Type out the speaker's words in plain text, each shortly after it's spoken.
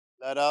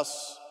Let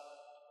us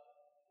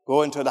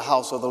go into the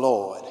house of the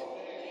Lord.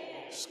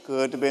 It's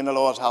good to be in the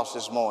Lord's house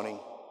this morning.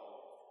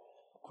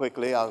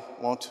 Quickly, I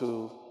want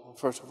to,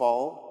 first of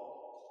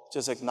all,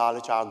 just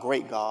acknowledge our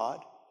great God.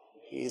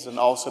 He's an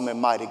awesome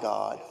and mighty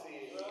God.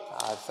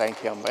 I thank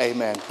him.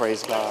 Amen.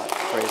 Praise God.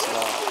 Praise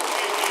God.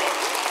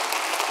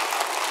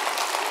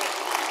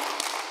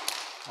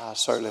 I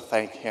certainly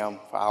thank him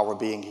for our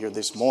being here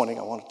this morning.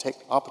 I want to take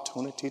the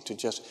opportunity to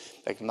just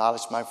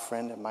acknowledge my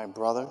friend and my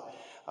brother.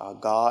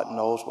 God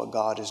knows what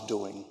God is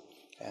doing.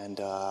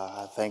 And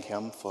I thank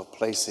him for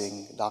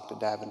placing Dr.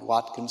 Davin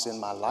Watkins in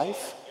my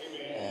life.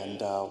 And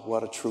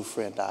what a true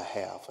friend I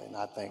have. And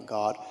I thank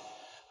God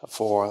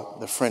for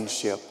the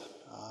friendship,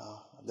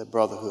 the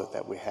brotherhood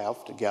that we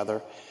have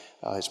together.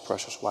 His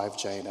precious wife,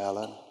 Jane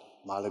Ellen,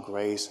 Molly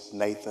Grace,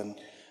 Nathan,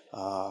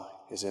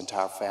 his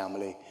entire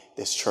family,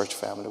 this church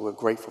family. We're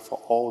grateful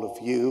for all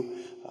of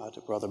you.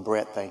 To Brother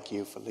Brett, thank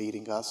you for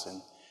leading us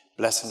and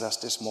blessing us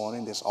this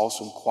morning, this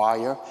awesome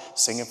choir,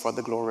 singing for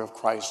the glory of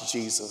Christ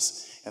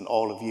Jesus, and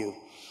all of you.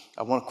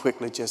 I want to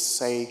quickly just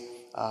say,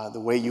 the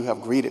way you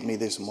have greeted me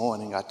this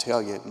morning, I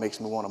tell you, it makes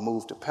me want to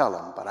move to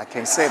Pelham, but I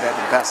can't say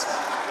that in Bessemer.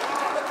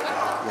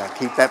 Yeah,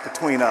 keep that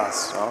between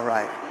us. All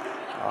right.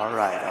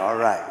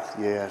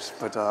 Yes,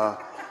 but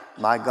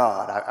my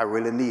God, I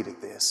really needed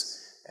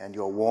this. And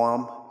your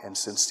warm and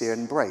sincere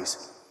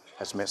embrace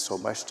has meant so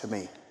much to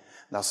me.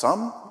 Now,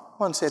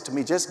 someone said to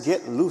me, just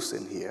get loose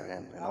in here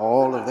and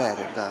all of that.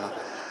 And,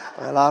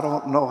 well, I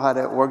don't know how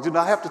that works.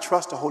 I have to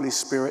trust the Holy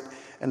Spirit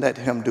and let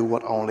him do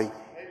what only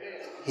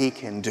he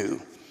can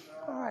do.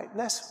 All right,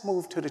 let's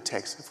move to the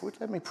text.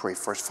 Let me pray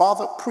first.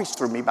 Father, preach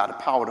through me by the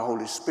power of the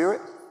Holy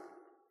Spirit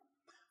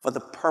for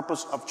the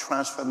purpose of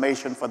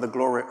transformation for the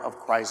glory of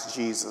Christ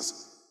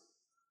Jesus,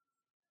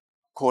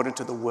 according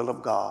to the will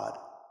of God.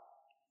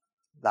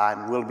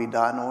 Thine will be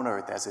done on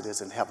earth as it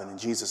is in heaven. In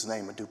Jesus'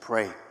 name I do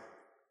pray.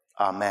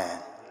 Amen.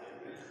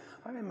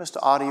 All right, Mr.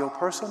 Audio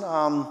person,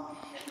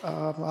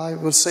 I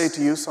will say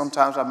to you,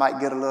 sometimes I might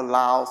get a little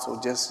loud, so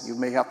just you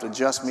may have to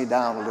adjust me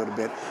down a little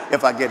bit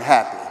if I get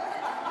happy.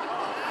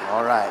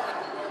 All right.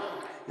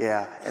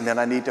 Yeah, and then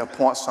I need to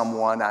appoint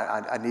someone.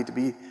 I need to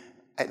be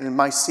in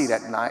my seat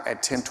at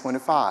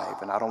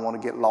 10:25, and I don't want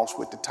to get lost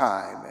with the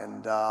time.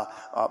 And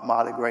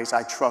Molly Grace,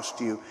 I trust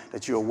you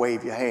that you'll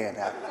wave your hand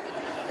at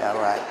me.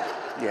 All right.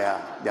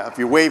 Yeah. If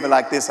you wave it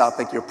like this, I'll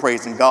think you're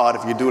praising God.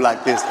 If you do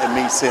like this, it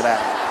means sit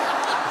down.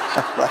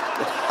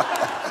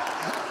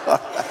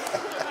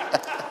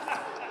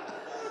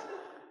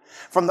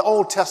 From the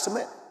Old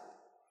Testament,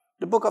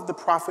 the book of the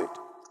prophet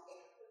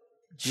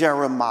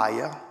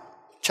Jeremiah,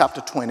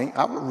 chapter 20.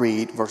 I will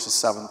read verses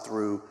 7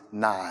 through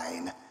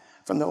 9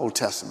 from the Old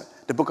Testament.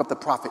 The book of the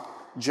prophet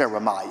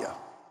Jeremiah,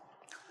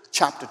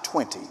 chapter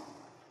 20,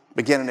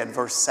 beginning at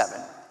verse 7.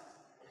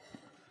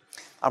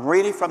 I'm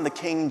reading from the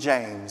King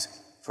James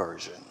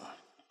Version.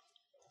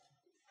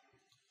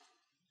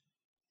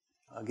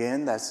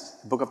 Again, that's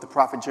the book of the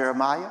prophet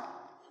Jeremiah,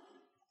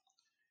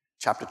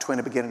 chapter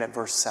 20, beginning at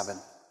verse 7.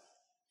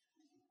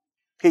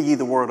 Hear ye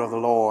the word of the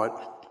Lord.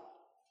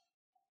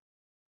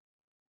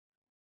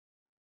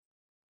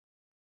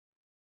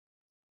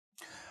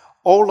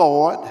 O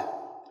Lord,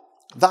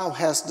 thou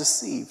hast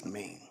deceived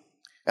me,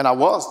 and I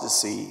was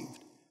deceived.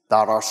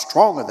 Thou art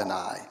stronger than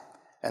I,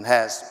 and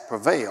hast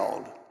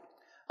prevailed.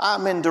 I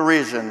am in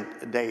derision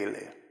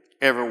daily.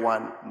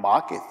 Everyone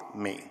mocketh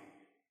me.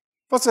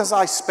 But since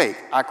I spake,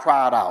 I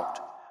cried out.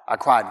 I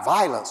cried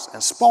violence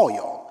and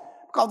spoil,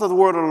 because of the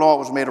word of the Lord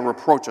was made a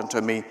reproach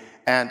unto me,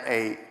 and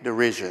a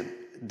derision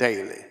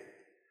daily.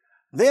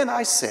 Then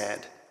I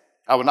said,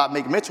 I will not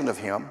make mention of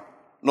him,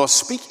 nor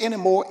speak any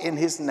more in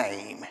his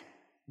name.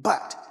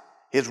 But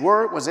his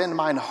word was in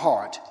mine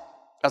heart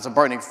as a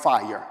burning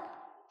fire,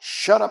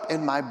 shut up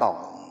in my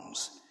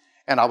bones.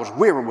 And I was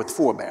weary with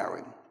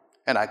forbearing,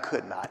 and I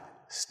could not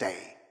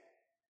stay.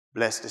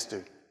 Blessed is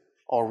the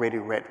already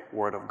read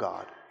word of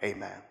God.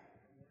 Amen.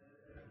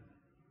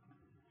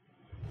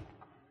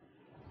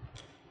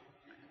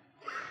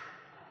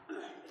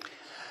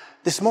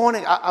 This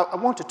morning, I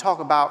want to talk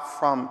about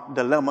from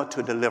dilemma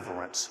to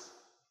deliverance.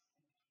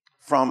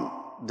 From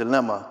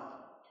dilemma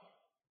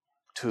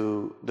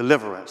to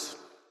deliverance.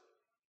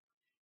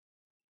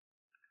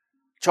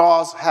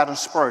 Charles Haddon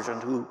Spurgeon,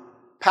 who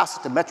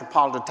pastored the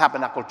Metropolitan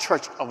Tabernacle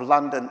Church of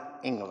London,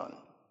 England,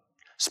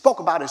 spoke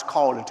about his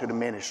call into the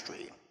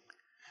ministry,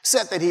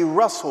 said that he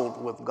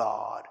wrestled with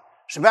God.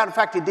 As a matter of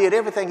fact, he did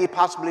everything he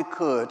possibly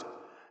could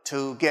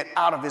to get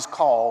out of his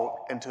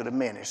call into the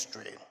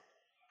ministry.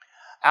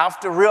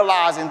 After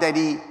realizing that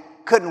he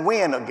couldn't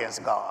win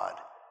against God,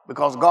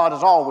 because God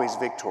is always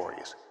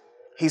victorious,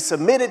 he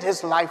submitted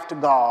his life to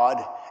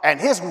God and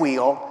his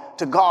will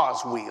to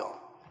God's will.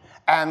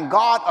 And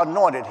God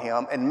anointed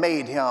him and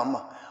made him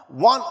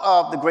one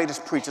of the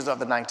greatest preachers of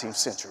the 19th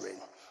century,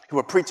 who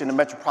were preaching the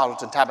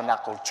Metropolitan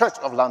Tabernacle Church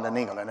of London,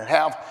 England, and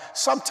have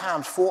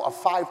sometimes 4,000 or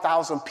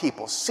 5,000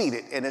 people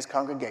seated in his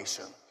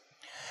congregation.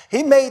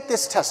 He made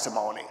this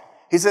testimony.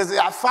 He says,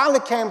 I finally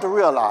came to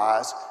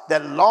realize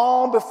that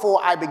long before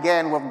I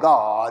began with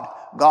God,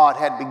 God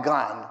had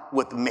begun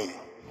with me.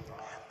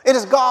 It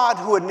is God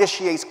who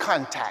initiates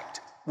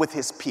contact with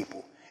his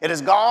people. It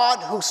is God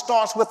who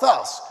starts with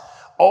us.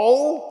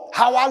 Oh,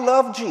 how I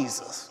love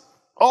Jesus.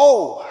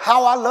 Oh,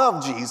 how I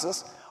love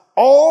Jesus.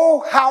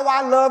 Oh, how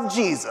I love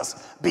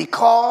Jesus,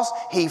 because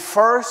he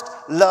first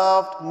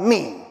loved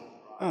me.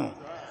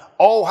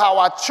 Oh, how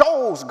I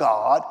chose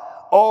God.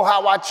 Oh,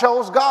 how I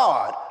chose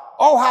God.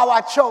 Oh, how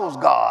I chose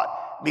God,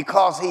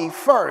 because he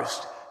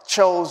first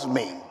chose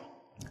me.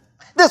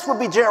 This would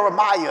be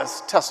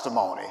Jeremiah's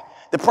testimony,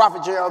 the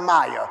prophet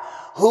Jeremiah,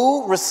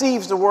 who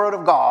receives the word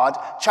of God,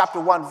 chapter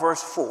 1,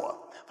 verse 4.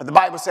 For the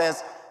Bible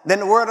says, then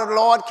the word of the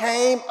Lord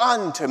came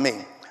unto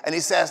me. And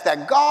he says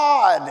that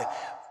God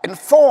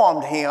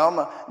informed him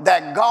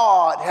that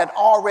God had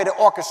already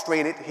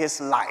orchestrated his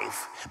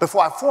life.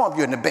 Before I formed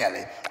you in the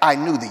belly, I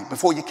knew thee.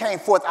 Before you came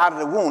forth out of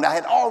the womb, I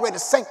had already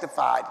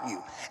sanctified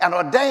you and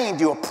ordained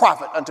you a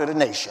prophet unto the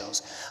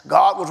nations.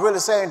 God was really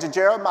saying to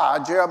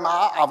Jeremiah,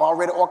 Jeremiah, I've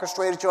already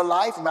orchestrated your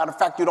life. Matter of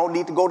fact, you don't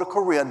need to go to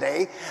career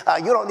day.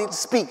 You don't need to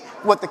speak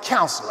with the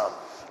counselor,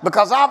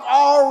 because I've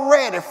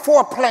already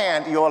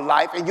foreplanned your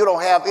life and you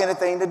don't have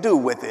anything to do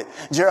with it.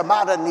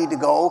 Jeremiah doesn't need to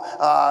go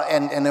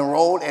and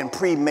enroll in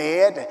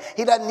pre-med.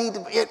 He doesn't need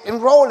to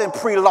enroll in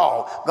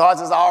pre-law. God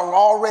says, I've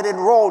already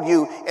enrolled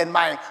you in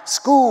my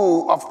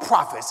school of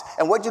prophets.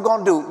 And what you're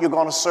going to do, you're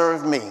going to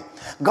serve me.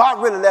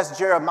 God really lets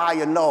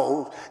Jeremiah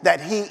know that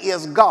he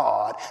is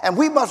God. And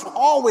we must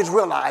always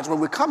realize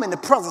when we come in the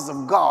presence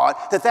of God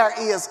that there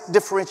is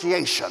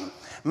differentiation.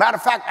 Matter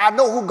of fact, I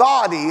know who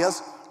God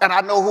is, and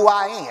I know who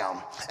I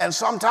am. And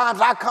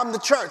sometimes I come to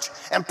church,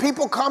 and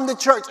people come to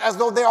church as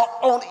though they are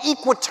on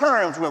equal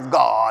terms with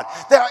God.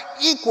 They're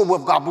equal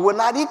with God, but we're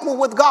not equal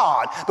with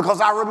God, because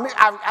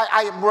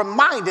I'm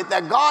reminded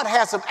that God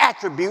has some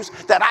attributes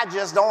that I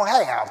just don't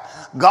have.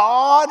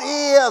 God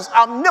is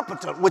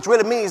omnipotent, which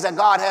really means that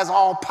God has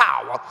all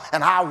power,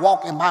 and I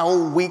walk in my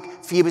own weak,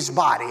 feverish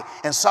body.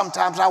 And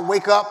sometimes I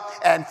wake up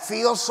and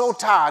feel so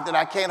tired that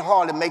I can't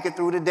hardly make it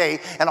through the day,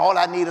 and all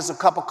I need is a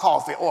cup of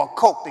coffee or a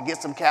Coke to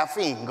get some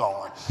caffeine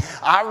going.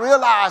 I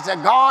realize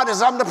that God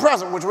is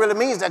omnipresent, which really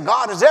means that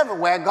God is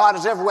everywhere. God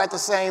is everywhere at the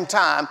same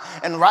time.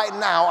 And right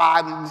now,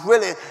 I'm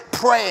really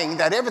praying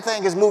that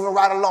everything is moving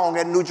right along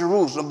at New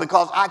Jerusalem,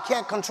 because I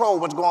can't control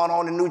what's going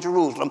on in New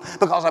Jerusalem,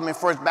 because I'm in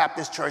First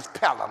Baptist Church,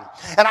 Pelham.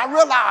 And I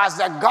realize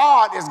that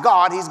God is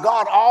God. He's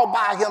God all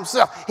by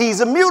himself.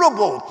 He's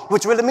immutable,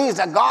 which really means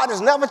that God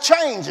is never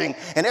changing.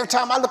 And every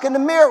time I look in the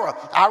mirror,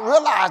 I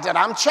realize that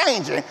I'm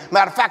changing.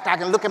 Matter of fact, I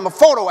can look at my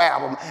photo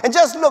album and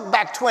just look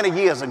back 20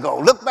 years ago,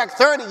 look back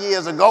 30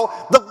 years ago,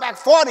 look back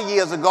 40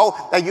 years ago,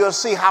 and you'll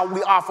see how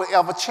we are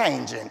forever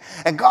changing.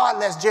 And God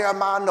lets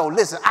Jeremiah know,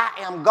 listen, I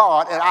am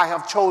God, and I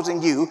have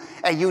chosen you,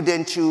 and you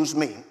didn't choose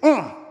me.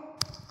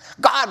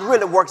 God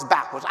really works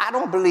backwards. I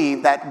don't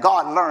believe that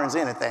God learns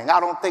anything.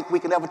 I don't think we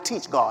can ever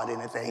teach God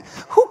anything.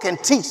 Who can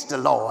teach the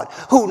Lord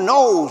who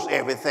knows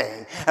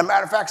everything? As a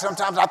matter of fact,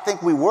 sometimes I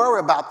think we worry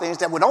about things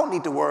that we don't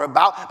need to worry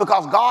about,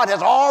 because God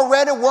has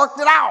already worked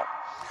it out.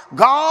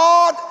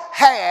 God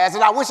has,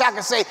 and I wish I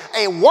could say,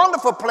 a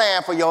wonderful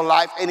plan for your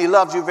life, and he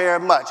loves you very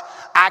much.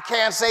 I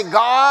can't say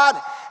God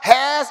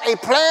has a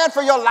plan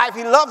for your life.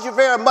 He loves you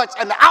very much,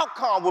 and the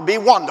outcome will be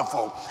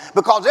wonderful.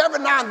 Because every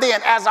now and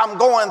then, as I'm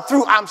going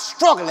through, I'm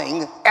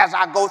struggling as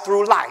I go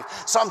through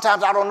life.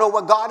 Sometimes I don't know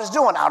what God is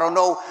doing. I don't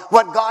know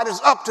what God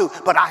is up to,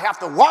 but I have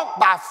to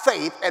walk by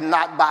faith and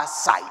not by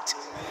sight.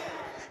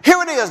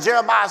 Here it is.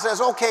 Jeremiah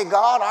says, okay,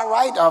 God, all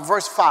right.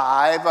 Verse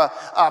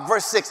 5,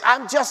 verse 6,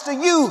 I'm just a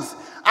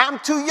youth. I'm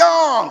too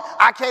young.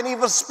 I can't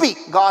even speak.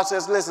 God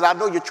says, listen, I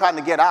know you're trying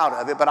to get out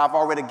of it, but I've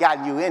already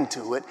gotten you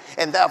into it,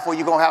 and therefore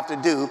you're going to have to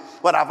do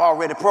what I've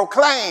already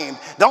proclaimed.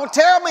 Don't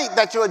tell me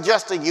that you're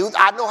just a youth.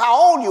 I know how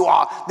old you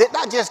are. Didn't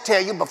I just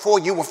tell you before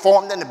you were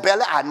formed in the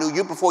belly? I knew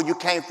you before you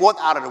came forth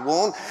out of the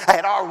womb. I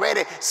had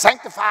already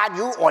sanctified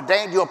you,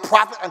 ordained you a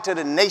prophet unto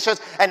the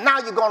nations, and now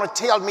you're going to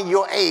tell me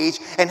your age,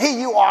 and here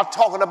you are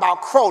talking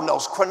about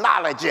chronos,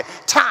 chronology,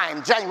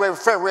 time, January,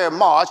 February,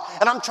 March,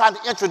 and I'm trying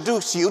to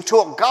introduce you to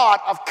a God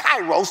of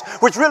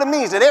Kairos, which really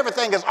means that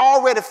everything is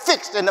already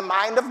fixed in the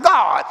mind of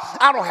God.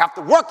 I don't have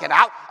to work it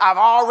out. I've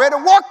already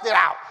worked it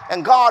out.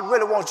 And God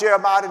really wants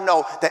Jeremiah to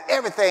know that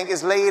everything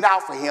is laid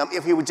out for him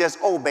if he would just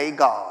obey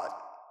God.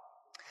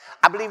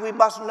 I believe we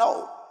must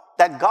know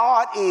that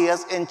God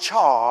is in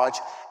charge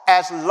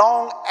as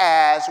long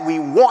as we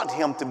want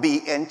him to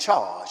be in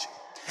charge.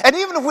 And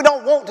even if we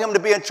don't want him to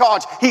be in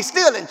charge, he's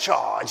still in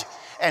charge.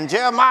 And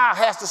Jeremiah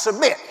has to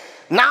submit.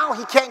 Now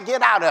he can't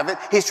get out of it.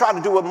 He's trying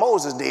to do what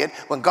Moses did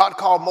when God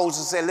called Moses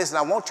and said, listen,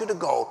 I want you to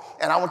go,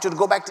 and I want you to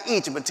go back to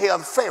Egypt and tell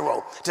the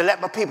Pharaoh to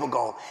let my people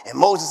go. And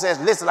Moses says,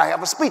 listen, I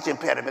have a speech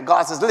impediment.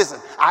 God says, listen,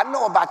 I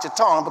know about your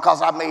tongue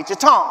because I made your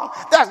tongue.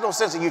 There's no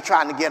sense in you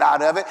trying to get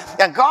out of it.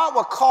 And God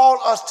will call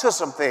us to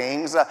some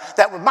things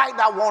that we might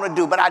not want to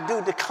do, but I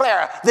do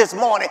declare this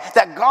morning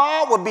that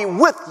God will be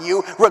with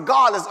you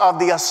regardless of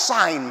the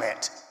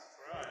assignment.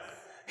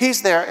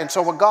 He's there. And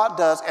so what God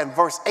does in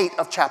verse 8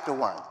 of chapter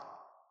 1,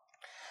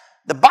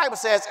 the Bible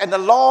says, and the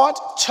Lord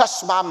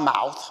touched my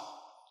mouth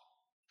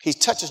He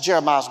touches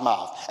Jeremiah's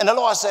mouth. And the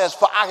Lord says,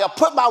 for I have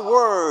put my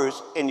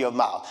words in your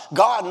mouth.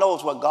 God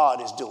knows what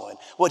God is doing.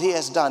 What he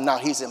has done now,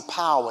 he's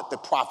empowered the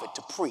prophet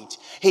to preach.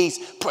 He's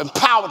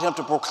empowered him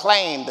to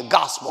proclaim the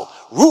gospel.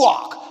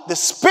 Ruach, the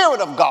Spirit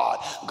of God.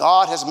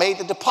 God has made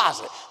the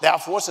deposit.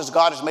 Therefore, since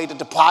God has made the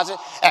deposit,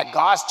 at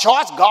God's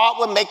choice, God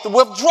will make the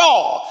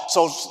withdrawal.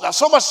 So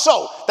much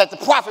so that the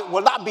prophet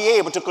will not be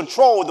able to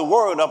control the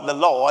word of the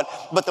Lord,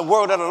 but the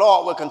word of the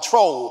Lord will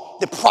control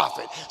the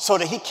prophet so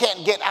that he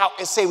can't get out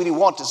and say what he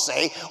wants to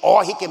say,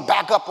 or he can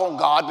back up on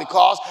God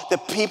because the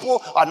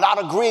people are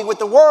not agreeing with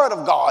the word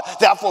of God.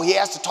 Therefore, he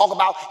has to talk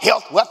about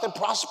health, wealth, and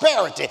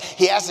prosperity.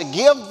 He has to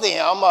give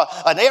them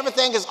an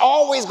everything is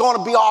always going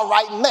to be all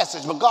right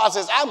message. But God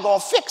says, I'm going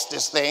to fix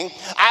this thing.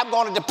 I'm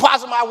going to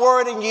deposit my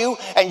word in you,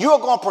 and you're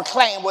going to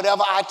proclaim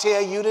whatever I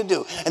tell you to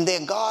do. And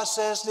then God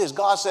says this.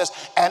 God says,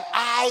 and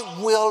I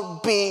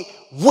will be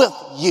with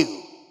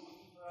you.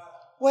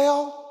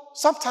 Well,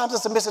 sometimes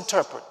it's a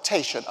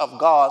misinterpretation of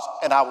God's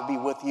and I will be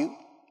with you.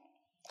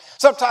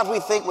 Sometimes we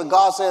think when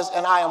God says,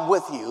 and I am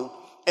with you,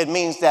 it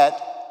means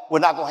that we're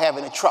not going to have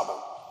any trouble.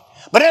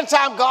 But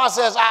anytime God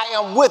says, I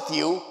am with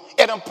you,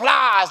 it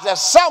implies that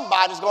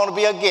somebody's going to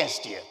be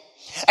against you.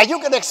 And you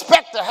can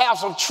expect to have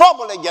some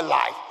trouble in your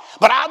life.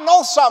 But I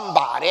know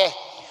somebody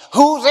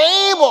who's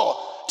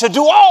able to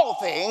do all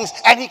things,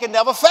 and he can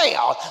never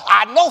fail.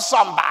 I know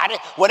somebody,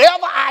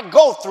 whatever I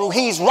go through,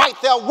 he's right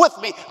there with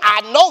me.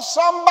 I know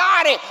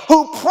somebody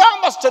who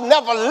promised to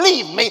never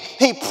leave me.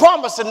 He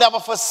promised to never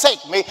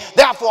forsake me.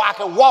 Therefore, I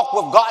can walk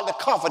with godly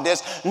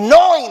confidence,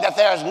 knowing that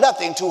there is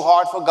nothing too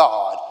hard for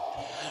God.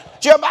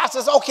 Jeremiah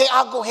says, okay,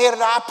 I'll go ahead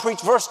and I'll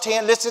preach. Verse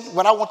 10, listen,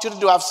 what I want you to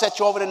do, I've set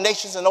you over the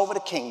nations and over the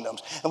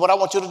kingdoms. And what I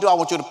want you to do, I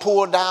want you to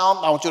pull down,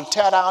 I want you to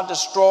tear down,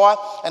 destroy,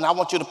 and I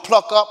want you to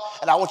pluck up,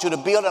 and I want you to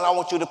build, and I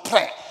want you to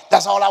plant.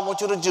 That's all I want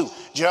you to do.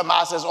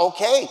 Jeremiah says,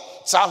 okay,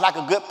 sounds like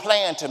a good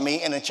plan to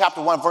me. And in chapter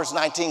 1, verse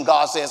 19,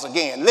 God says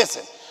again,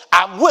 listen,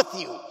 I'm with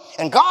you.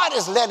 And God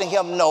is letting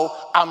him know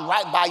I'm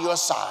right by your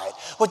side.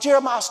 Well,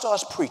 Jeremiah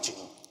starts preaching.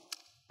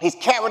 He's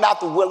carrying out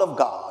the will of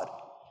God.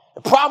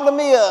 The problem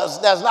is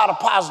there's not a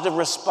positive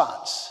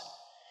response.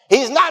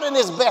 He's not in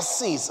his best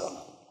season.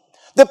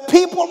 The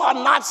people are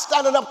not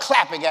standing up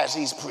clapping as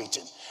he's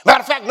preaching.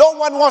 Matter of fact, no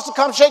one wants to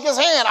come shake his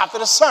hand after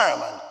the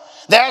sermon.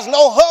 There's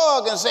no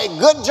hug and say,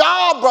 good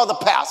job, brother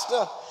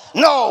pastor.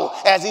 No,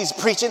 as he's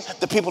preaching,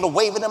 the people are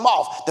waving him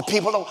off. The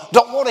people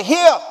don't want to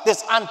hear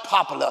this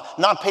unpopular,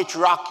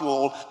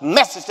 non-patriarchal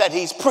message that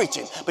he's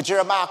preaching. But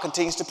Jeremiah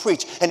continues to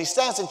preach. And he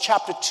stands in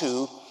chapter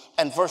 2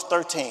 and verse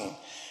 13.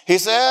 He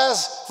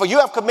says, for you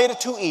have committed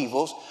two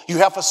evils. You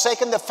have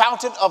forsaken the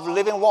fountain of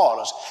living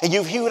waters, and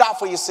you've hewed out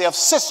for yourself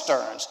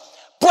cisterns,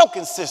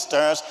 broken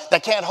cisterns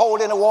that can't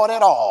hold any water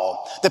at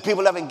all. The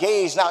people have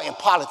engaged now in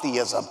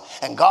polytheism,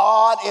 and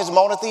God is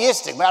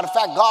monotheistic. Matter of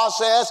fact, God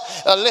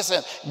says,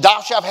 listen,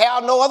 thou shalt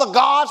have no other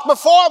gods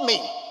before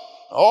me.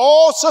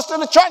 Oh, sister in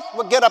the church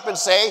would get up and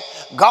say,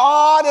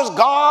 God is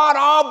God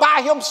all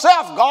by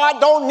himself.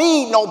 God don't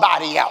need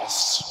nobody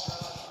else.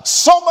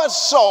 So much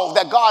so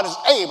that God is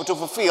able to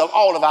fulfill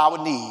all of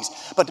our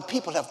needs. But the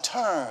people have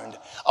turned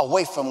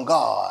away from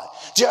God.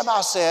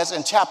 Jeremiah says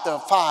in chapter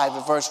 5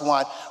 and verse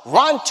 1,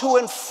 run to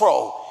and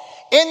fro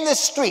in the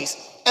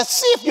streets and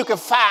see if you can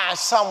find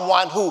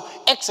someone who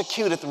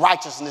executeth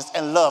righteousness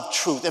and love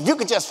truth. If you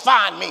could just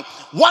find me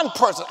one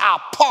person,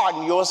 I'll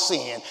pardon your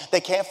sin.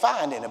 They can't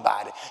find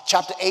anybody.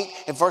 Chapter 8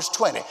 and verse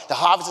 20, the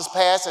harvest is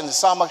past and the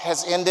summer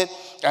has ended,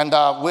 and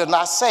we're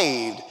not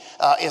saved.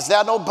 Is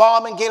there no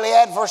balm in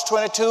Gilead? Verse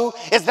 22.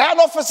 Is there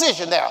no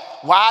physician there?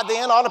 Why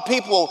then are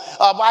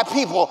my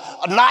people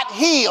not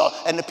healed?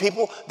 And the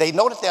people, they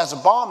know that there's a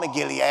balm in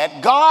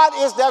Gilead. God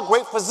is their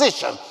great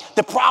physician.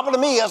 The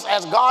problem is,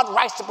 as God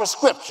writes the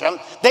prescription,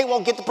 they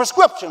won't get the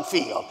prescription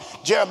filled.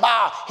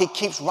 Jeremiah, he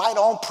keeps right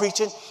on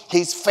preaching.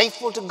 He's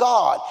faithful to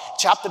God.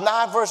 Chapter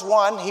 9, verse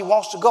 1, he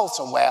wants to go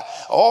somewhere.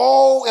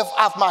 Oh,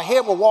 if my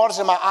head were waters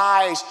and my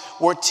eyes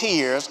were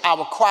tears, I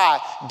would cry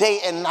day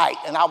and night,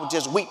 and I would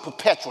just weep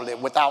perpetually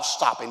without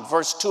stopping.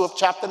 Verse 2 of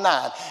chapter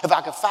 9, if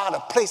I could find a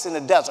place in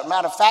the desert.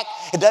 Matter of fact,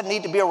 it doesn't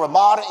need to be a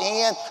Ramada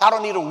Inn. I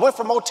don't need a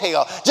Winfrey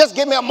Motel. Just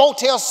give me a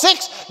Motel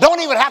 6. Don't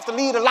even have to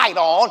leave the light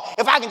on.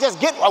 If I can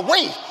just get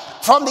away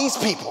from these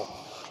people.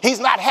 He's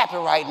not happy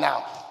right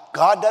now.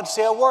 God doesn't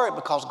say a word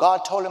because God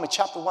told him in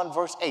chapter 1,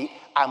 verse 8,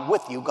 I'm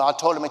with you. God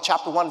told him in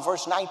chapter 1,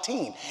 verse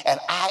 19, and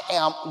I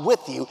am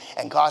with you.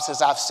 And God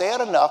says, I've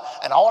said enough,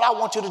 and all I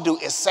want you to do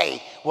is say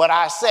what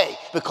I say.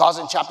 Because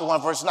in chapter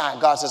 1, verse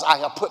 9, God says, I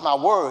have put my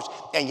words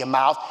in your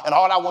mouth, and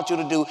all I want you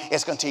to do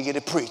is continue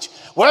to preach.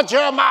 Well,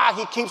 Jeremiah,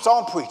 he keeps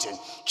on preaching.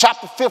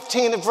 Chapter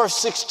 15 and verse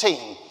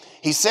 16.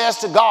 He says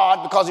to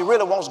God, because he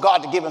really wants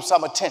God to give him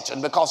some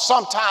attention, because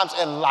sometimes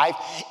in life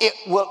it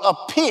will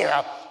appear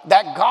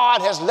that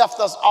God has left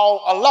us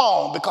all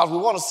alone because we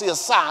want to see a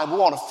sign, we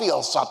want to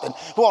feel something,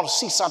 we want to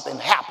see something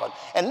happen.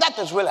 And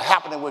nothing's really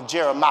happening with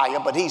Jeremiah,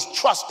 but he's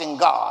trusting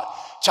God.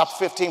 Chapter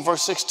 15,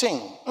 verse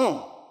 16.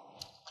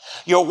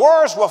 Your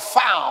words were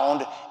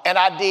found, and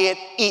I did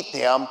eat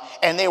them,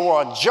 and they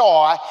were a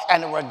joy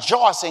and a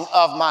rejoicing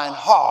of mine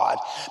heart,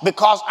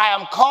 because I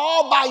am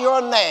called by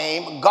your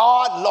name,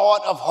 God,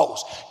 Lord of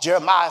hosts.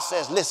 Jeremiah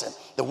says, listen,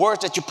 the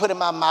words that you put in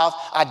my mouth,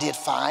 I did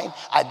find,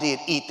 I did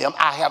eat them.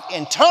 I have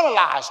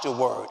internalized your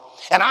word,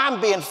 and I'm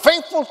being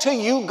faithful to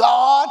you,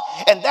 God,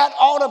 and that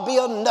ought to be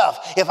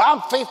enough. If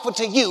I'm faithful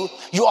to you,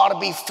 you ought to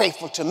be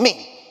faithful to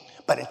me.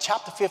 But in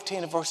chapter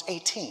 15 and verse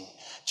 18,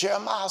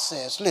 Jeremiah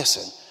says,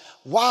 listen,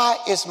 why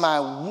is my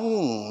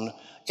wound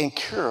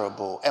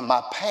incurable and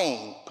my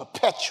pain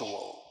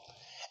perpetual?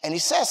 And he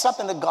says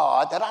something to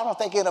God that I don't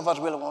think any of us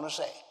really want to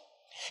say.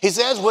 He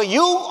says, will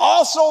you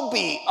also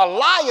be a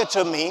liar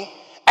to me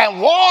and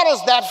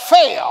waters that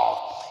fail?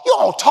 You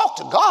don't talk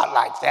to God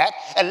like that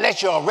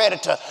unless you're ready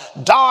to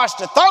dodge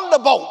the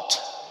thunderbolt.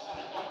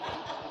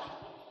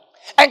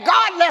 And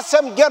God lets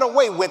him get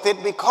away with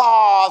it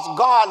because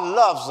God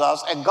loves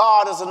us, and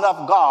God is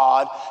enough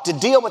God to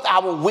deal with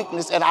our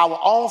weakness and our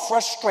own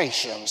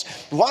frustrations.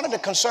 One of the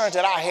concerns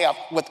that I have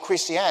with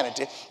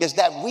Christianity is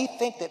that we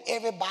think that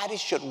everybody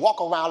should walk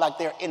around like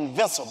they're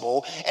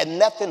invincible and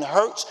nothing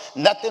hurts,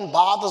 nothing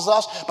bothers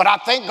us. But I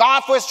thank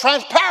God for his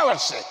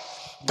transparency.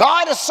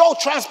 God is so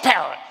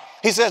transparent.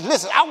 He says,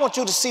 listen, I want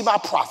you to see my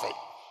prophet,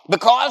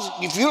 because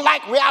if you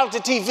like reality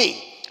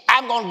TV,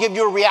 I'm going to give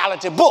you a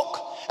reality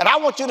book. And I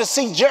want you to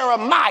see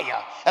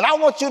Jeremiah, and I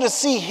want you to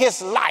see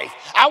his life.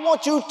 I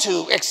want you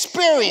to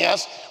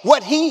experience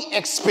what he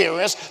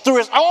experienced through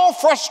his own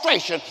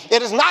frustration.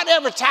 It is not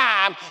every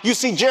time you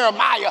see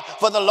Jeremiah,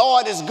 for the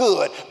Lord is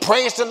good.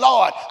 Praise the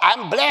Lord.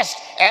 I'm blessed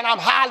and I'm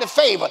highly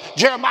favored.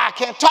 Jeremiah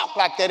can't talk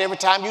like that every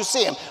time you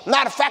see him.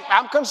 Matter of fact,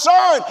 I'm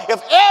concerned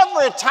if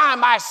every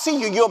time I see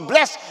you, you're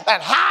blessed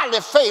and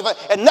highly favored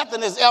and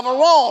nothing is ever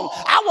wrong.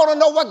 I want to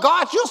know what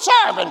God you're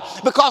serving,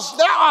 because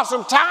there are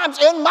some times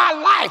in my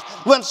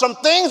life when some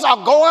things are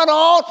going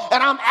on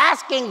and I'm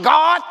asking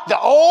God, the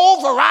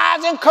old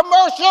Verizon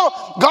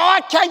commercial,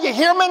 God, can you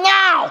hear me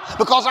now?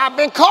 Because I've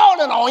been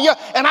calling on you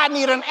and I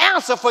need an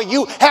answer for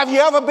you. Have you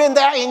ever been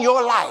there in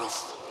your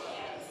life?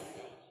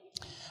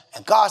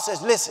 And God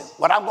says, listen,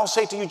 what I'm going to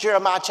say to you,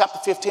 Jeremiah chapter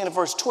 15 and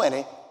verse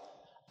 20,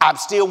 I'm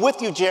still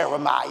with you,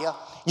 Jeremiah.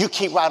 You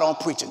keep right on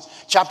preaching.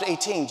 Chapter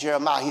 18,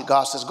 Jeremiah,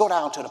 God says, go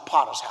down to the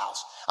potter's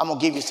house. I'm going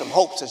to give you some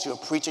hope since you're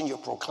preaching, you're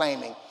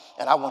proclaiming,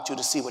 and I want you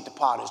to see what the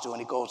potter's doing.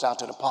 He goes out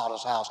to the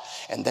potter's house,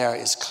 and there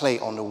is clay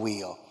on the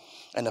wheel.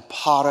 And the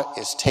potter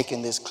is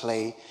taking this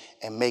clay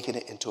and making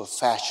it into a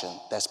fashion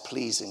that's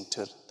pleasing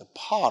to the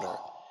potter.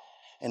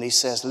 And he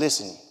says,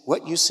 listen,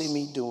 what you see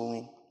me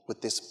doing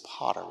with this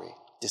pottery,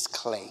 this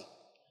clay,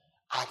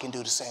 I can do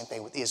the same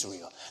thing with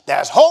Israel.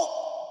 There's hope.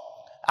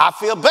 I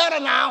feel better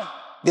now.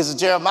 This is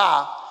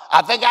Jeremiah.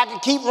 I think I can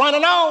keep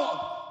running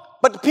on.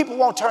 But the people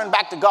won't turn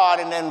back to God.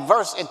 And then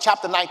in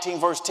chapter 19,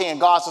 verse 10,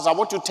 God says, I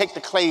want you to take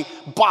the clay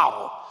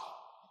bottle.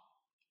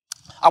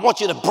 I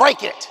want you to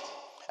break it.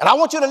 And I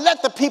want you to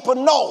let the people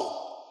know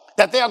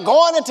that they are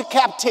going into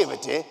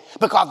captivity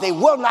because they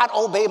will not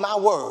obey my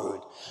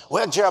word.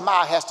 Well,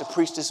 Jeremiah has to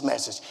preach this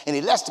message, and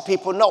he lets the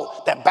people know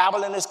that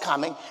Babylon is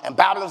coming, and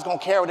Babylon's going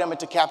to carry them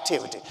into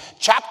captivity.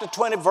 Chapter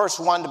 20, verse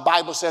 1, the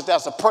Bible says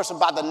there's a person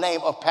by the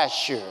name of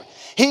Pashur.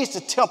 He's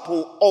the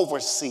temple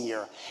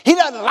overseer. He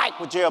doesn't like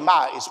what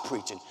Jeremiah is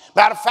preaching.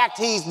 Matter of fact,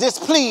 he's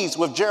displeased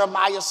with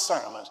Jeremiah's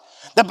sermons.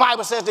 The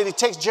Bible says that he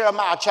takes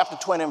Jeremiah chapter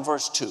 20 and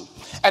verse 2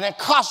 and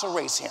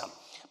incarcerates him,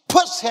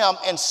 puts him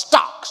in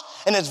stocks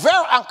in this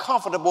very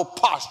uncomfortable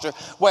posture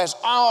where his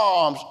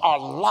arms are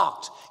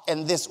locked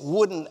in this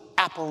wooden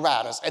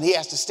apparatus, and he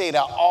has to stay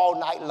there all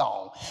night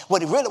long.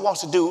 What he really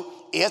wants to do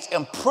is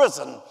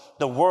imprison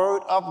the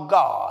word of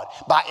God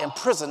by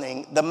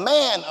imprisoning the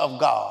man of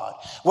God.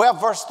 Well,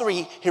 verse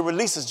 3, he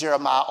releases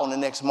Jeremiah on the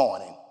next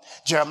morning.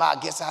 Jeremiah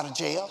gets out of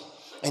jail,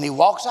 and he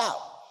walks out,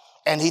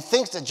 and he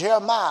thinks that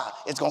Jeremiah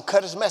is going to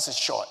cut his message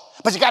short.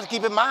 But you got to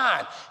keep in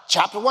mind,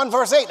 chapter 1,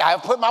 verse 8, I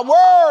have put my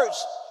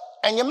words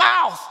in your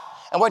mouth.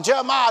 And what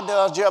Jeremiah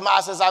does,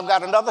 Jeremiah says, I've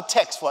got another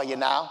text for you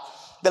now.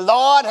 The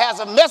Lord has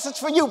a message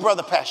for you,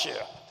 Brother Pashur.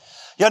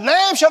 Your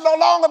name shall no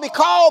longer be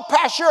called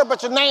Pashur,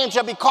 but your name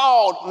shall be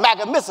called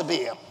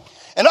Magamisabib.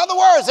 In other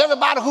words,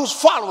 everybody who's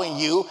following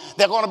you,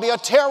 they're going to be a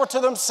terror to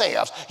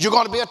themselves. You're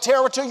going to be a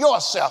terror to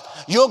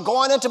yourself. You're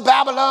going into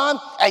Babylon,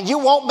 and you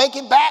won't make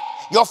it back.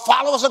 Your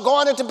followers are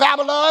going into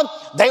Babylon.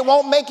 They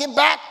won't make it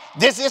back.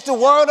 This is the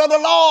word of the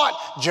Lord.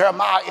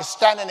 Jeremiah is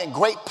standing in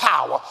great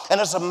power. And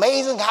it's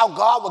amazing how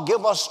God will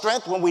give us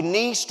strength when we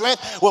need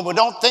strength, when we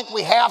don't think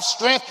we have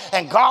strength.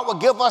 And God will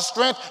give us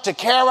strength to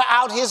carry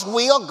out his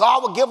will.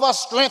 God will give us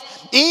strength.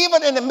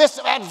 Even in the midst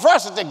of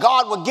adversity,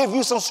 God will give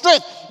you some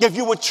strength if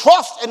you would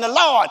trust in the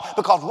Lord.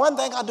 Because one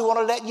thing I do want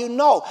to let you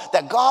know,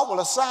 that God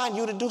will assign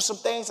you to do some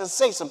things and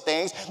say some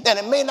things. And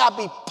it may not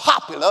be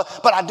popular,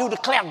 but I do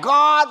declare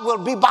God will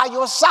be by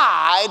your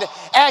side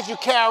as you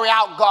carry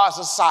out God's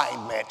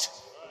assignment.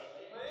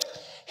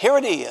 Here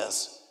it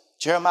is.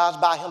 Jeremiah's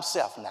by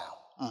himself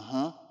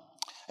now.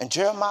 And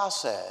Jeremiah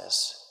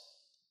says,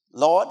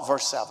 Lord,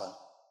 verse 7,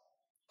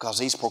 because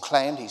he's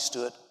proclaimed, he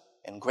stood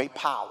in great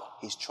power.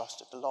 He's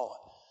trusted the Lord.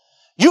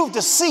 You've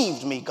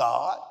deceived me,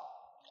 God.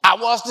 I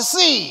was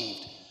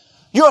deceived.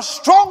 You're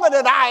stronger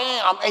than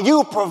I am, and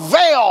you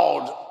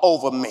prevailed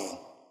over me.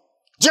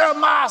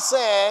 Jeremiah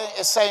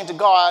is saying to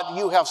God,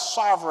 you have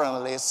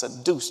sovereignly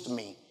seduced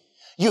me.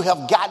 You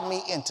have gotten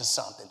me into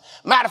something.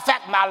 Matter of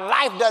fact, my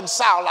life doesn't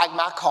sound like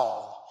my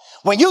call.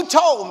 When you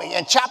told me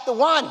in chapter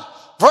 1,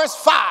 verse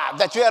 5,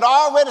 that you had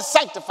already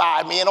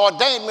sanctified me and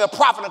ordained me a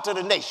prophet unto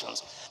the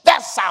nations,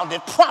 that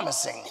sounded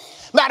promising.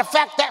 Matter of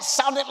fact, that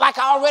sounded like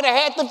I already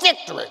had the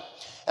victory.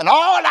 And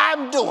all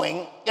I'm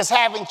doing is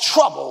having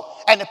trouble,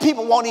 and the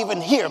people won't even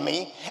hear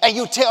me, and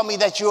you tell me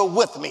that you're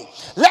with me.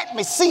 Let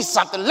me see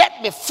something.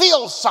 Let me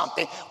feel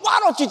something. Why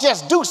don't you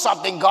just do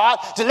something, God,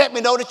 to let me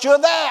know that you're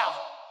there?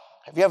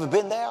 Have you ever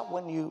been there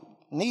when you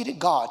needed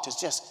God to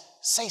just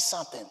say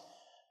something?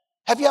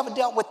 Have you ever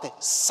dealt with the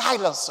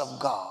silence of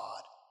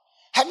God?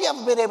 Have you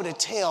ever been able to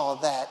tell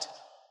that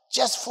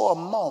just for a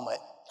moment,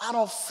 I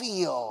don't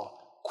feel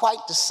quite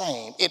the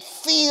same? It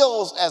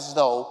feels as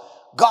though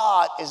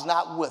God is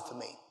not with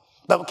me.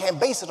 But we can't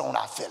base it on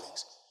our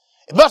feelings.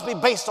 It must be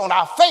based on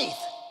our faith,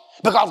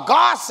 because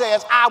God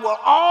says, I will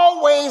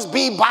always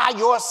be by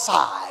your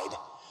side.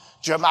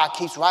 Jeremiah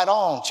keeps right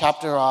on,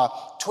 chapter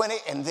 20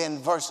 and then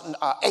verse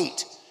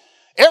 8.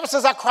 Ever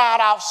since I cried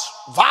out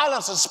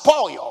violence and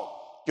spoil,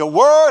 your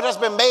word has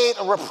been made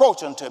a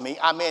reproach unto me.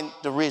 I'm in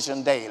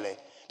derision daily.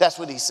 That's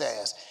what he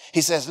says.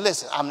 He says,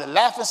 listen, I'm the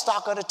laughing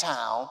stock of the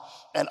town,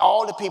 and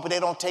all the people, they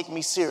don't take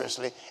me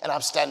seriously, and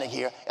I'm standing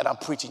here and I'm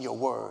preaching your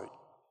word.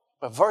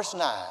 But verse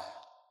 9,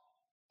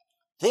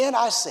 then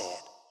I said,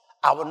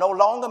 I will no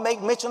longer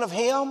make mention of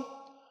him,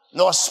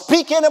 nor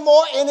speak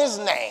anymore in his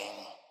name.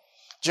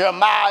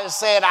 Jeremiah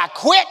said, I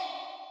quit,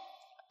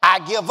 I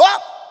give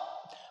up.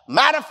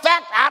 Matter of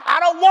fact, I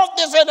don't want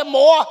this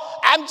anymore.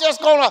 I'm just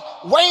going to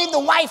wave the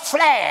white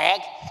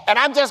flag, and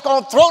I'm just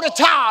going to throw the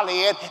towel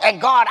in,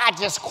 and God, I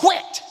just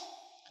quit.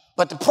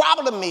 But the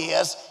problem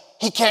is,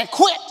 he can't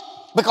quit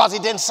because he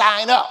didn't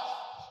sign up.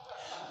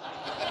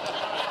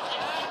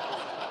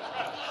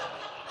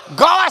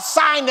 God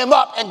signed him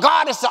up, and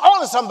God is the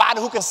only somebody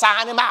who can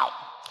sign him out.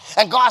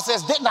 And God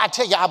says, didn't I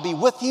tell you I'll be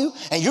with you?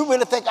 And you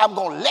really think I'm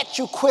going to let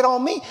you quit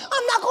on me?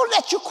 I'm not going to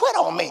let you quit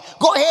on me.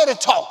 Go ahead and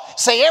talk.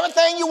 Say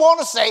everything you want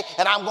to say,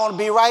 and I'm going to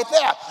be right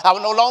there. I will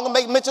no longer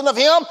make mention of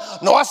him,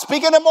 nor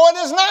speak anymore in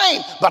his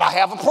name. But I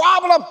have a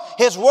problem.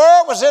 His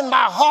word was in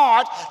my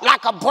heart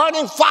like a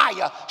burning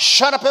fire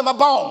shut up in my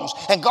bones.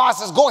 And God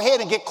says, go ahead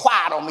and get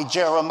quiet on me,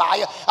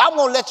 Jeremiah. I'm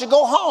going to let you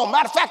go home.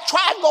 Matter of fact,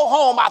 try and go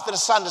home after the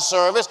Sunday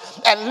service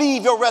and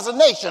leave your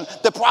resignation.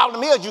 The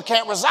problem is you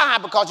can't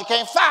resign because you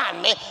can't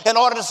find me in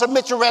order to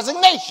submit your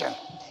resignation.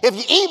 If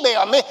you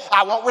email me,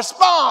 I won't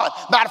respond.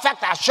 Matter of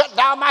fact, I shut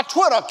down my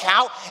Twitter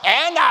account,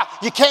 and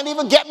you can't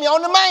even get me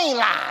on the main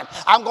line.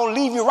 I'm going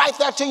to leave you right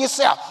there to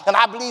yourself. And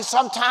I believe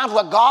sometimes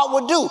what God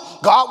would do,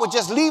 God would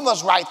just leave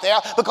us right there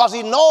because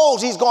he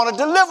knows he's going to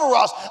deliver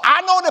us.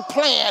 I know the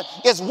plan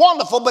is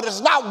wonderful, but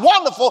it's not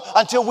wonderful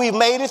until we've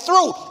made it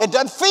through. It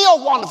doesn't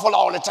feel wonderful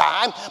all the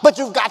time, but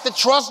you've got to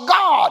trust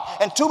God.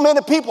 And too many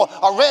people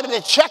are ready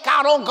to check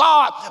out on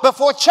God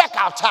before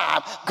checkout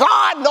time.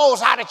 God knows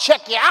how to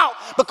check you out,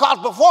 because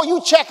before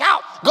you check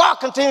out, God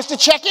continues to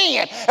check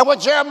in. And what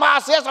Jeremiah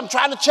says, I'm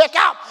trying to check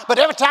out, but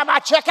every time I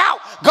check out,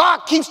 God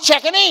keeps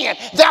checking in.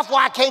 Therefore,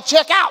 I can't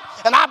check out.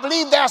 And I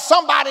believe there's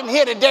somebody in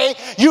here today,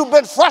 you've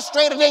been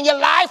frustrated in your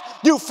life.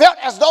 You felt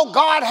as though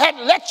God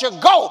hadn't let you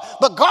go,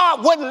 but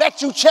God wouldn't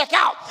let you check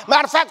out.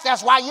 Matter of fact,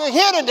 that's why you're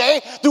here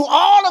today. Through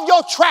all of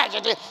your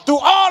tragedy, through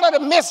all of the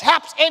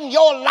mishaps in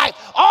your life,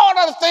 all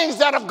of the things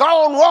that have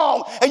gone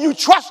wrong, and you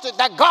trusted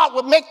that God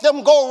would make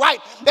them go right,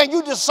 and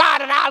you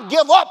decided, I'll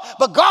give up.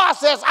 But God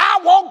says,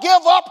 I won't give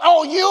up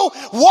on you.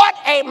 What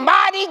a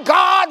mighty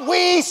God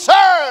we serve.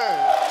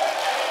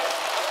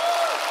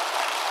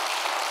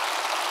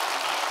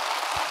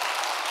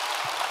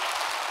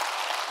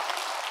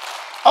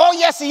 Oh,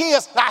 yes, he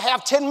is. I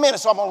have 10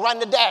 minutes, so I'm going to run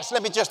the dash.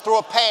 Let me just throw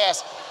a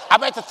pass.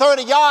 I'm at the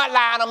 30-yard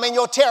line. I'm in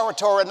your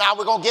territory now.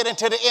 We're going to get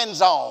into the end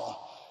zone.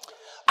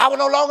 I will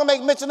no longer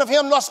make mention of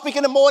him, nor speak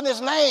any more in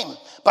his name.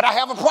 But I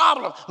have a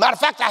problem. Matter of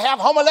fact, I have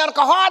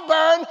homiletical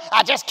heartburn.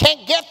 I just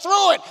can't get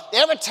through it.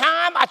 Every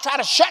time I try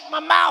to shut my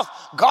mouth,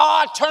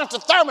 God turns the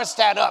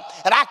thermostat up,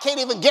 and I can't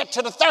even get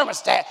to the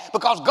thermostat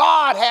because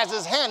God has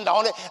his hand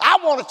on it. I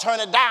want to turn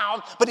it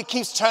down, but he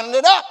keeps turning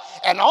it up.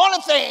 And the only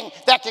thing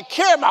that can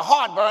cure my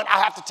heartburn,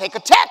 I have to take a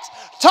text.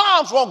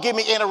 Tums won't give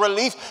me any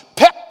relief.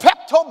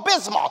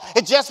 Pepto-Bismol,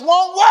 it just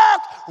won't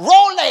work.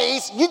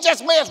 Rolaids, you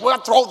just may as well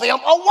throw them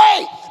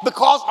away,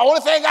 because the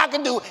only thing I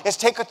can do is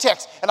take a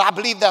text. And I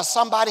believe there's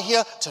somebody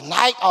here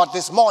tonight, or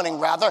this morning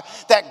rather,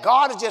 that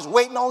God is just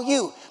waiting on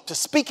you to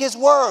speak his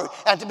word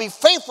and to be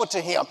faithful to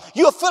him.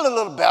 You'll feel a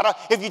little better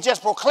if you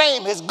just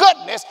proclaim his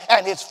goodness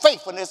and his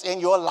faithfulness in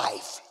your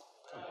life.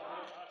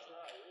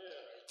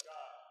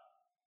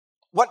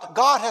 What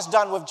God has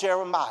done with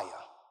Jeremiah.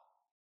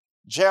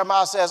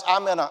 Jeremiah says,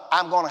 I'm going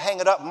to hang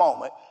it up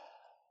moment.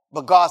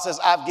 But God says,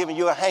 I've given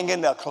you a hang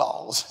in there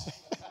clause.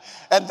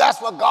 And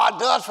that's what God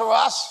does for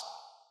us.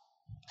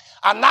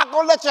 I'm not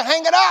going to let you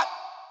hang it up.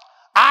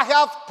 I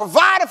have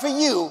provided for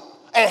you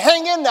a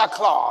hang in there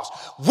clause.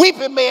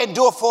 Weeping may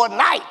endure for a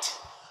night,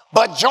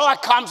 but joy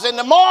comes in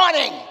the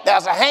morning.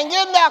 There's a hang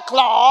in there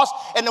clause.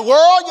 In the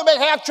world you may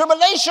have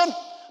tribulation,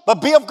 but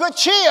be of good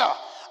cheer.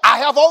 I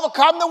have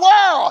overcome the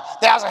world.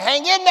 There's a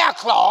hang in there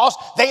clause.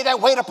 They that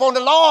wait upon the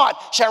Lord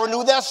shall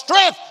renew their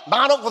strength.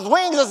 Mount up with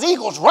wings as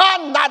eagles.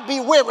 Run, not be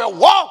weary.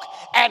 Walk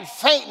and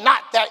faint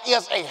not. There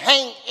is a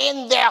hang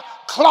in there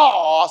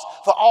clause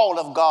for all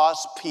of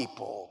God's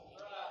people.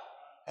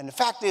 And the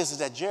fact is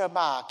that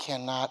Jeremiah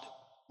cannot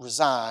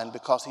resign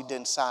because he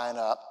didn't sign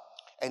up,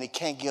 and he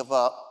can't give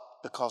up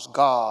because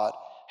God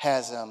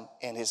has him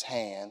in his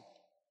hand.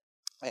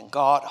 And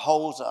God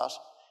holds us.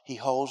 He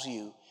holds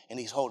you, and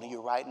he's holding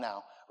you right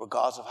now.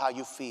 Regardless of how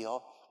you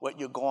feel, what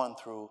you're going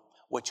through,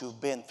 what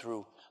you've been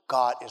through,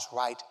 God is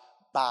right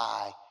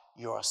by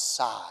your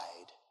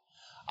side.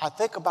 I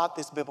think about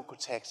this biblical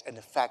text and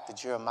the fact that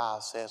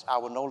Jeremiah says, I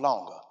will no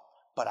longer,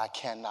 but I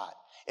cannot.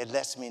 It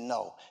lets me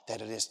know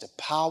that it is the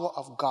power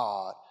of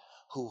God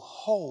who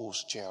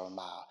holds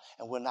Jeremiah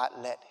and will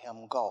not let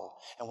him go.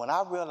 And when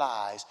I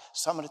realize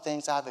some of the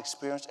things I've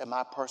experienced in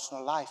my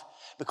personal life,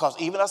 because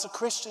even as a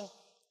Christian,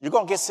 you're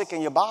going to get sick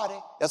in your body.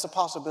 That's a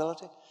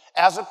possibility.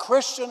 As a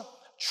Christian,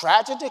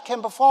 tragedy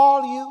can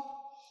befall you.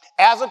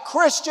 As a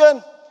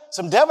Christian,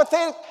 some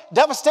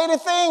devastating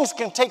things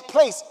can take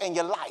place in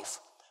your life.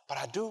 But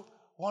I do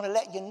want to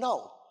let you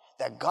know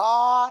that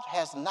God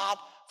has not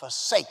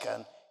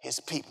forsaken his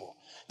people.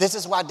 This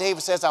is why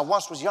David says, I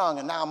once was young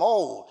and now I'm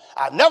old.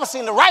 I've never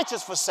seen the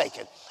righteous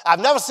forsaken. I've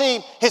never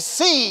seen his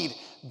seed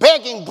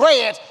begging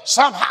bread.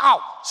 Somehow,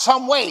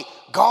 some way,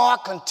 God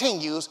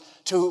continues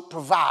to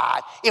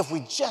provide if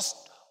we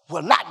just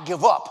will not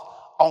give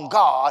up on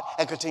God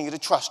and continue to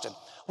trust him.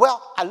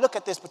 Well, I look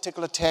at this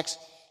particular text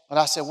and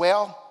I say,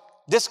 well,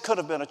 this could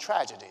have been a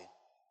tragedy.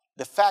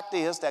 The fact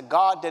is that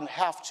God didn't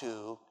have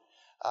to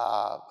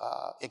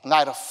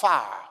ignite a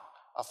fire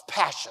of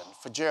passion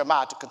for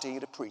Jeremiah to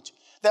continue to preach.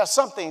 There are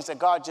some things that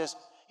God just,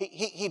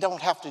 he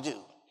don't have to do,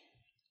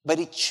 but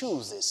he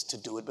chooses to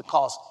do it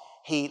because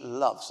he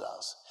loves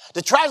us.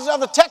 The tragedy of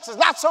the text is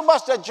not so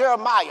much that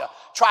Jeremiah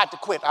tried to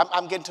quit.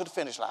 I'm getting to the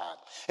finish line.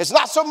 It's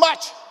not so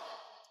much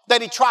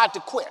that he tried to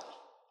quit.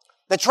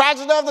 The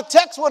tragedy of the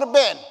text would have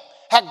been,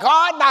 had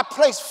God not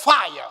placed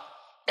fire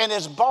in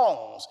his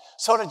bones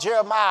so that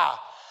Jeremiah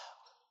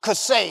could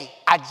say,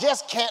 I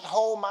just can't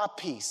hold my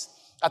peace.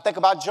 I think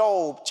about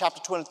Job chapter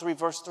 23,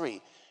 verse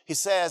 3. He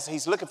says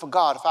he's looking for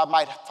God, if I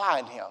might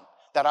find him,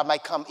 that I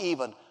might come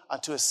even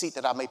unto a seat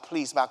that I may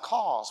please my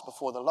cause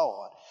before the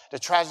Lord. The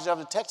tragedy of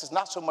the text is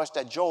not so much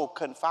that Job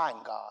couldn't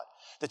find God.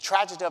 The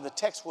tragedy of the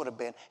text would have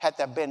been, had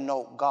there been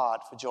no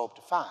God for Job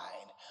to find.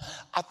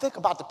 I think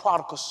about the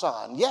prodigal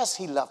son. Yes,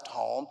 he left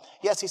home.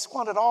 Yes, he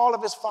squandered all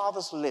of his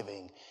father's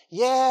living.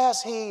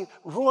 Yes, he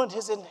ruined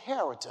his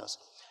inheritance.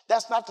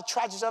 That's not the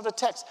tragedy of the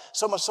text,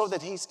 so much so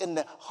that he's in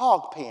the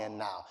hog pen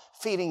now,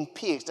 feeding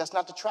pigs. That's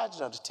not the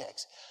tragedy of the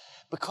text.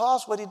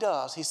 Because what he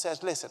does, he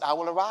says, listen, I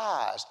will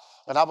arise,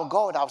 and I will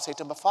go, and I will say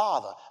to my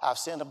father, I've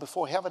sinned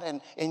before heaven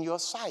and in your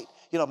sight.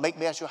 Make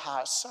me as your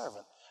hired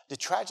servant. The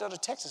tragedy of the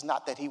text is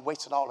not that he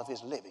wasted all of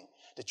his living.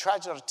 The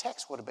tragedy of the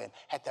text would have been,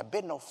 had there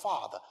been no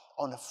father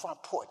on the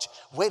front porch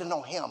waiting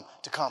on him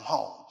to come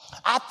home.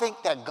 I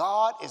think that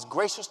God is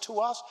gracious to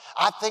us.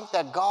 I think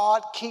that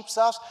God keeps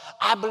us.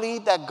 I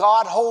believe that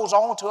God holds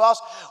on to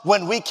us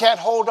when we can't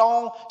hold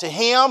on to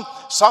him.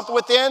 Something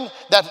within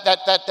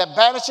that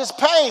banishes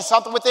pain.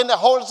 Something within that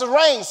holds the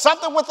reins.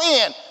 Something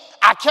within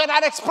I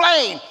cannot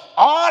explain.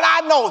 All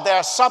I know,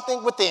 there's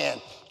something within.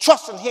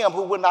 Trust in him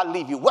who will not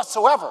leave you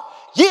whatsoever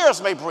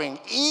years may bring,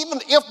 even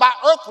if my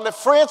earthly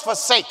friends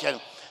forsaken,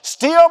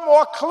 still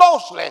more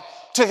closely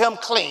to him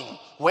cling.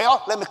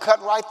 Well, let me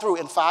cut right through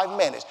in 5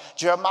 minutes.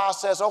 Jeremiah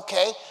says,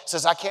 okay,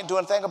 says I can't do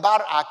anything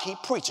about it, I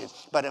keep preaching.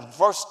 But in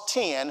verse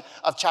 10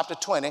 of chapter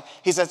 20,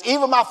 he says,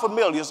 even my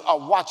familiars are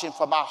watching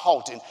for my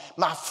halting.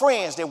 My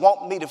friends, they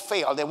want me to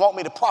fail. They want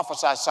me to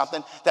prophesy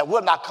something that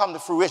will not come to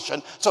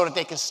fruition so that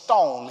they can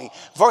stone me.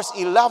 Verse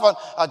 11,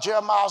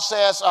 Jeremiah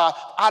says,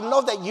 I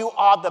know that you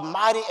are the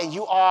mighty and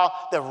you are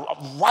the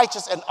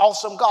righteous and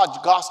awesome God.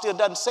 God still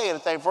doesn't say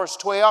anything. Verse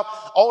 12,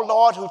 O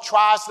Lord, who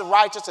tries the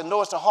righteous and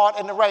knows the heart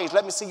and the reins,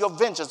 let me see your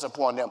vengeance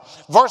upon them.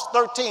 Verse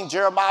 13,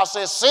 Jeremiah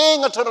says,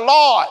 sing unto the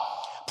Lord,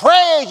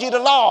 praise ye the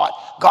Lord.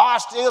 God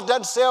still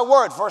doesn't say a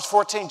word. Verse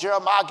 14,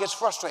 Jeremiah gets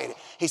frustrated.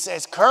 He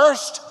says,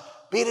 cursed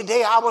be the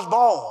day I was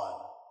born.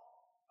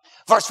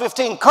 Verse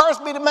 15,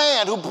 cursed be the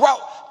man who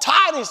brought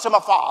tidings to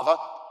my father,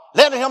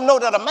 letting him know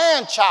that a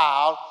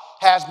man-child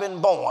has been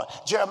born.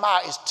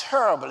 Jeremiah is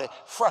terribly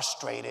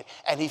frustrated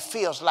and he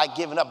feels like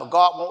giving up, but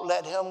God won't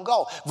let him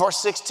go. Verse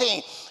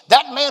 16,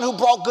 that man who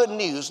brought good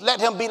news, let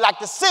him be like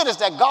the cities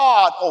that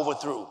God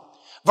overthrew.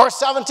 Verse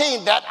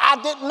 17, that I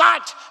did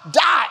not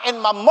die in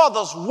my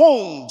mother's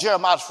womb.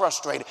 Jeremiah's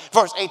frustrated.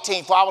 Verse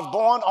 18, for I was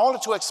born only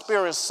to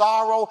experience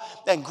sorrow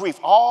and grief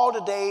all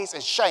the days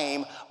and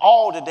shame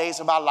all the days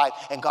of my life.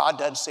 And God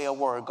doesn't say a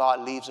word.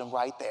 God leaves him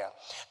right there.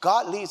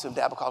 God leaves him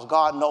there because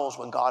God knows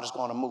when God is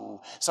going to move.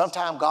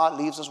 Sometimes God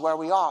leaves us where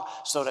we are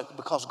so that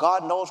because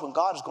God knows when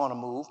God is going to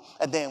move.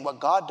 And then what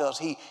God does,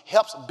 he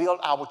helps build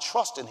our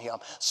trust in him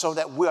so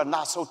that we're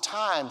not so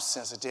time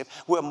sensitive.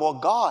 We're more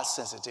God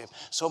sensitive.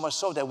 So much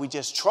so that we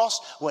just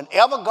trust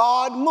whenever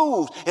God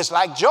moves. It's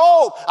like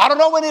Job. I don't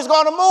know when he's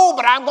going to move,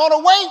 but I'm going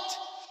to wait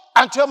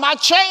until my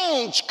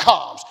change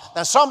comes.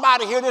 Now,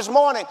 somebody here this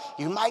morning,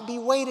 you might be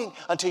waiting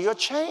until your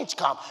change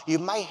comes. You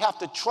might have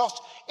to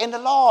trust in the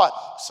Lord.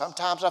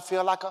 Sometimes I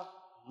feel like a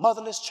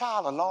motherless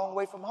child a long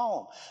way from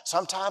home.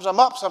 Sometimes I'm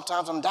up,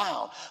 sometimes I'm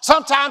down.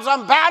 Sometimes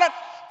I'm battered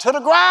to the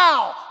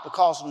ground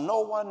because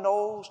no one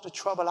knows the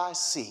trouble I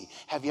see.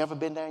 Have you ever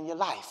been there in your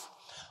life?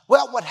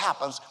 Well, what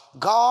happens?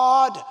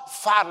 God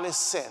finally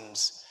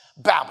sends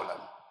Babylon.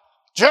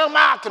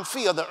 Jeremiah can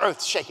feel the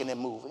earth shaking and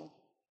moving.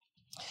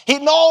 He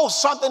knows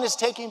something is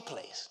taking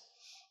place.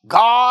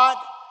 God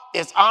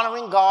is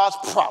honoring God's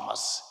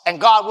promise, and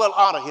God will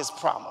honor his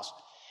promise.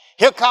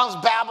 Here comes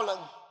Babylon,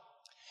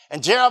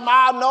 and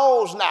Jeremiah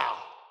knows now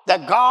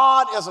that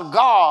God is a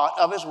God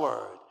of his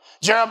word.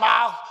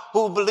 Jeremiah,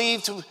 who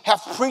believed to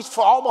have preached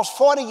for almost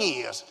 40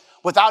 years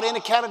without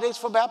any candidates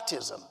for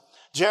baptism,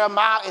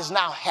 Jeremiah is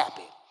now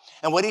happy.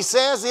 And what he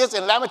says is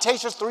in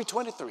Lamentations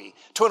 3:23,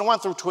 21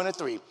 through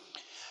 23,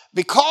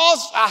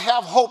 because I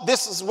have hope,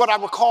 this is what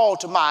I recall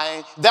to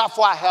mind,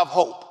 therefore I have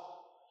hope.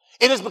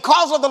 It is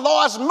because of the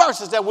Lord's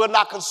mercies that we're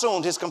not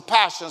consumed. His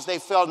compassions, they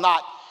fail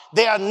not.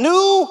 They are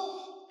new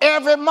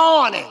every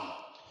morning.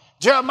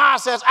 Jeremiah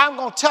says, I'm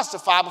going to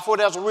testify before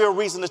there's a real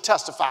reason to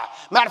testify.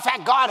 Matter of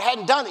fact, God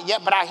hadn't done it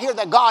yet, but I hear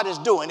that God is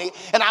doing it,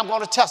 and I'm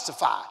going to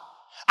testify.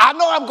 I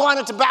know I'm going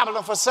into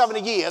Babylon for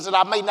 70 years, and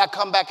I may not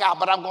come back out,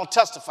 but I'm going to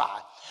testify.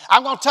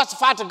 I'm going to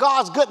testify to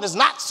God's goodness,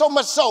 not so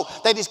much so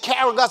that he's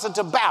carrying us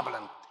into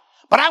Babylon,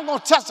 but I'm going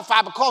to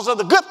testify because of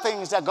the good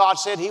things that God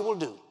said he will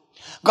do.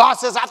 God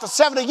says, after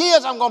 70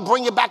 years, I'm going to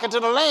bring you back into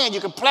the land.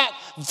 You can plant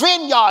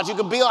vineyards, you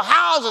can build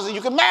houses, and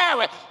you can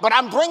marry, but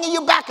I'm bringing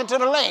you back into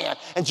the land.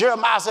 And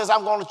Jeremiah says,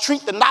 I'm going to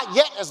treat the not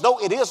yet as though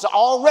it is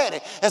already.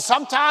 And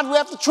sometimes we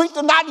have to treat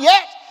the not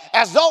yet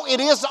as though it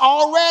is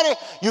already.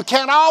 You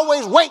can't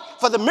always wait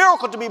for the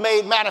miracle to be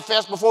made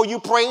manifest before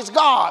you praise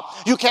God.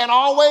 You can't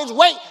always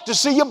wait to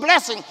see your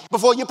blessing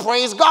before you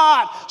praise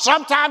God.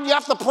 Sometimes you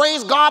have to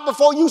praise God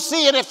before you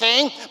see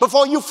anything,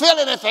 before you feel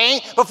anything,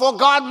 before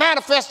God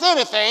manifests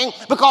anything,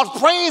 because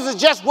praise is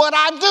just what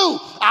I do.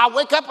 I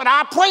wake up and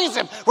I praise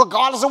him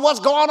regardless of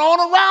what's going on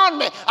around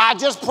me. I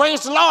just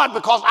praise the Lord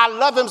because I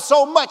love him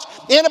so much.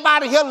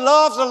 Anybody here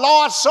loves the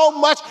Lord so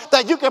much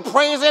that you can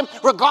praise him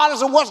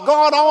regardless of what's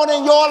going on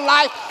in your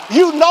life?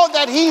 You know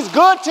that he's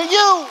good to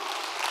you.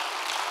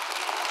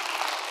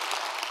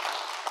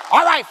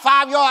 All right,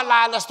 5-yard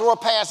line, let's throw a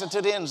pass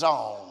into the end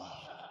zone.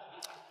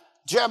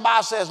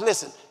 Jeremiah says,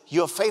 listen,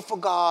 you're a faithful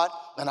God,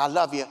 and I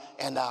love you,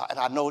 and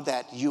I know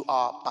that you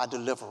are my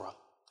deliverer.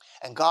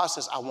 And God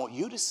says, I want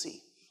you to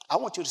see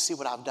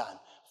what I've done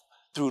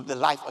through the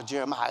life of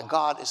Jeremiah. And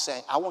God is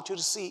saying, I want you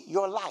to see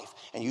your life.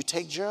 And you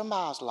take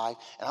Jeremiah's life,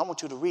 and I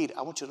want you to read it.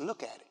 I want you to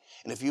look at it.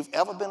 And if you've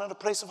ever been in a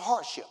place of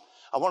hardship,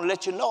 I want to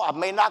let you know I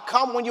may not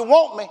come when you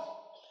want me.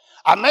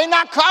 I may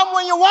not come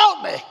when you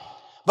want me,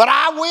 but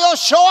I will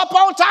show up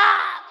on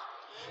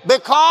time.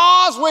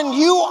 Because when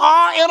you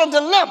are in a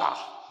dilemma,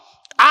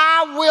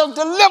 I will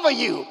deliver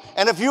you.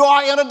 And if you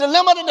are in a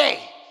dilemma today,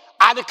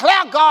 I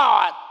declare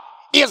God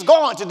is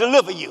going to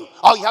deliver you.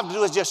 All you have to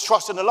do is just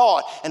trust in the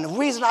Lord. And the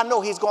reason I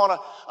know he's going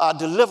to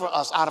deliver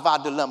us out of our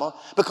dilemma,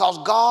 because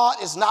God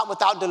is not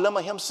without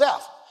dilemma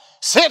himself.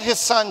 Sent his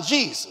son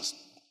Jesus.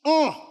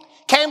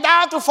 Came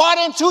down through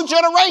 42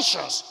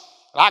 generations.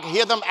 I can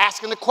hear them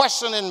asking the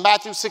question in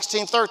Matthew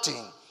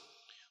 16:13.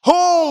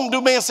 Whom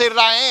do men say that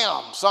I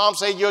am? Some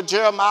say you're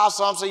Jeremiah.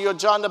 Some say you're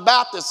John the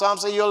Baptist. Some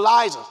say you're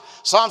Elijah.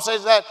 Some say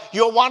that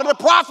you're one of the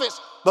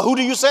prophets. But who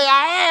do you say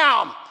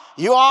I am?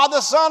 You are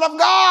the Son of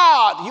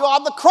God. You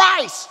are the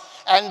Christ.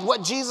 And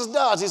what Jesus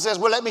does, he says,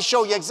 well, let me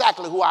show you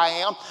exactly who I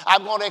am.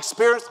 I'm going to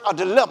experience a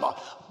dilemma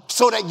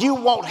so that you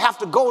won't have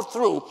to go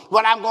through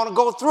what I'm going to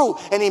go through.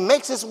 And he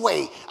makes his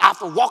way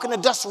after walking the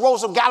dusty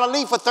roads of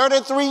Galilee for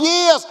 33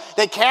 years.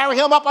 They carry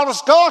him up on a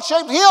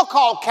skull-shaped hill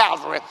called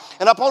Calvary.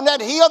 And up on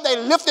that hill, they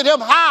lifted him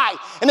high,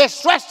 and they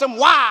stretched him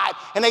wide,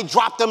 and they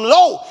dropped him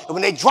low. And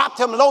when they dropped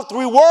him low,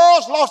 3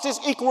 worlds lost its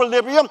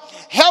equilibrium.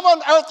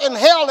 Heaven, earth, and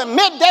hell in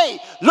midday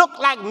looked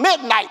like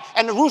midnight.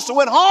 And the rooster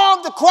went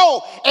home to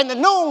crow in the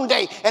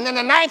noonday. And in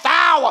the 9th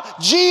hour,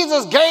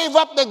 Jesus gave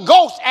up the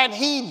ghost, and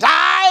he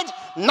died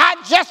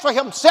not just for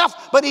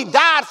himself, but he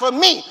died for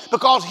me,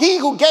 because he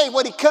who gave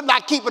what he could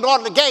not keep in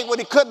order to gain what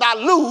he could not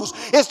lose,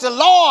 it's the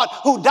Lord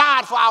who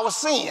died for our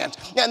sins.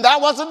 And that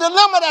was a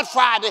dilemma that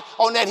Friday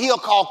on that hill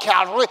called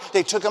Calvary.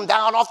 They took him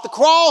down off the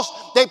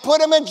cross. They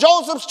put him in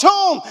Joseph's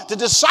tomb. The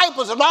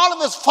disciples and all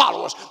of his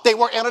followers, they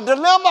were in a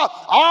dilemma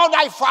all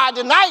night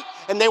Friday night,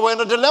 and they were in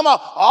a dilemma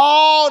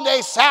all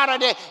day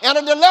Saturday, in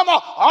a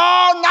dilemma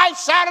all night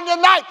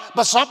Saturday night.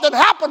 But something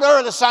happened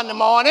early Sunday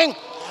morning.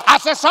 I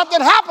said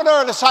something happened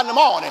early Sunday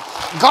morning.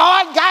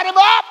 God got him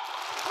up.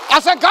 I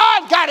said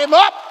God got him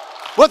up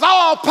with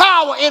all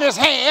power in his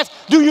hands.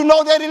 Do you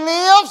know that he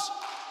lives?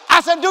 I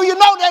said, do you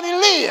know that he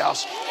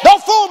lives?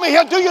 Don't fool me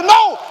here. Do you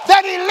know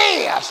that he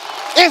lives?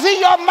 Is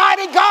he your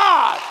mighty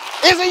God?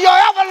 Is he your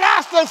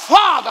everlasting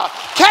Father?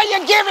 Can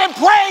you give him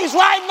praise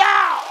right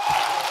now?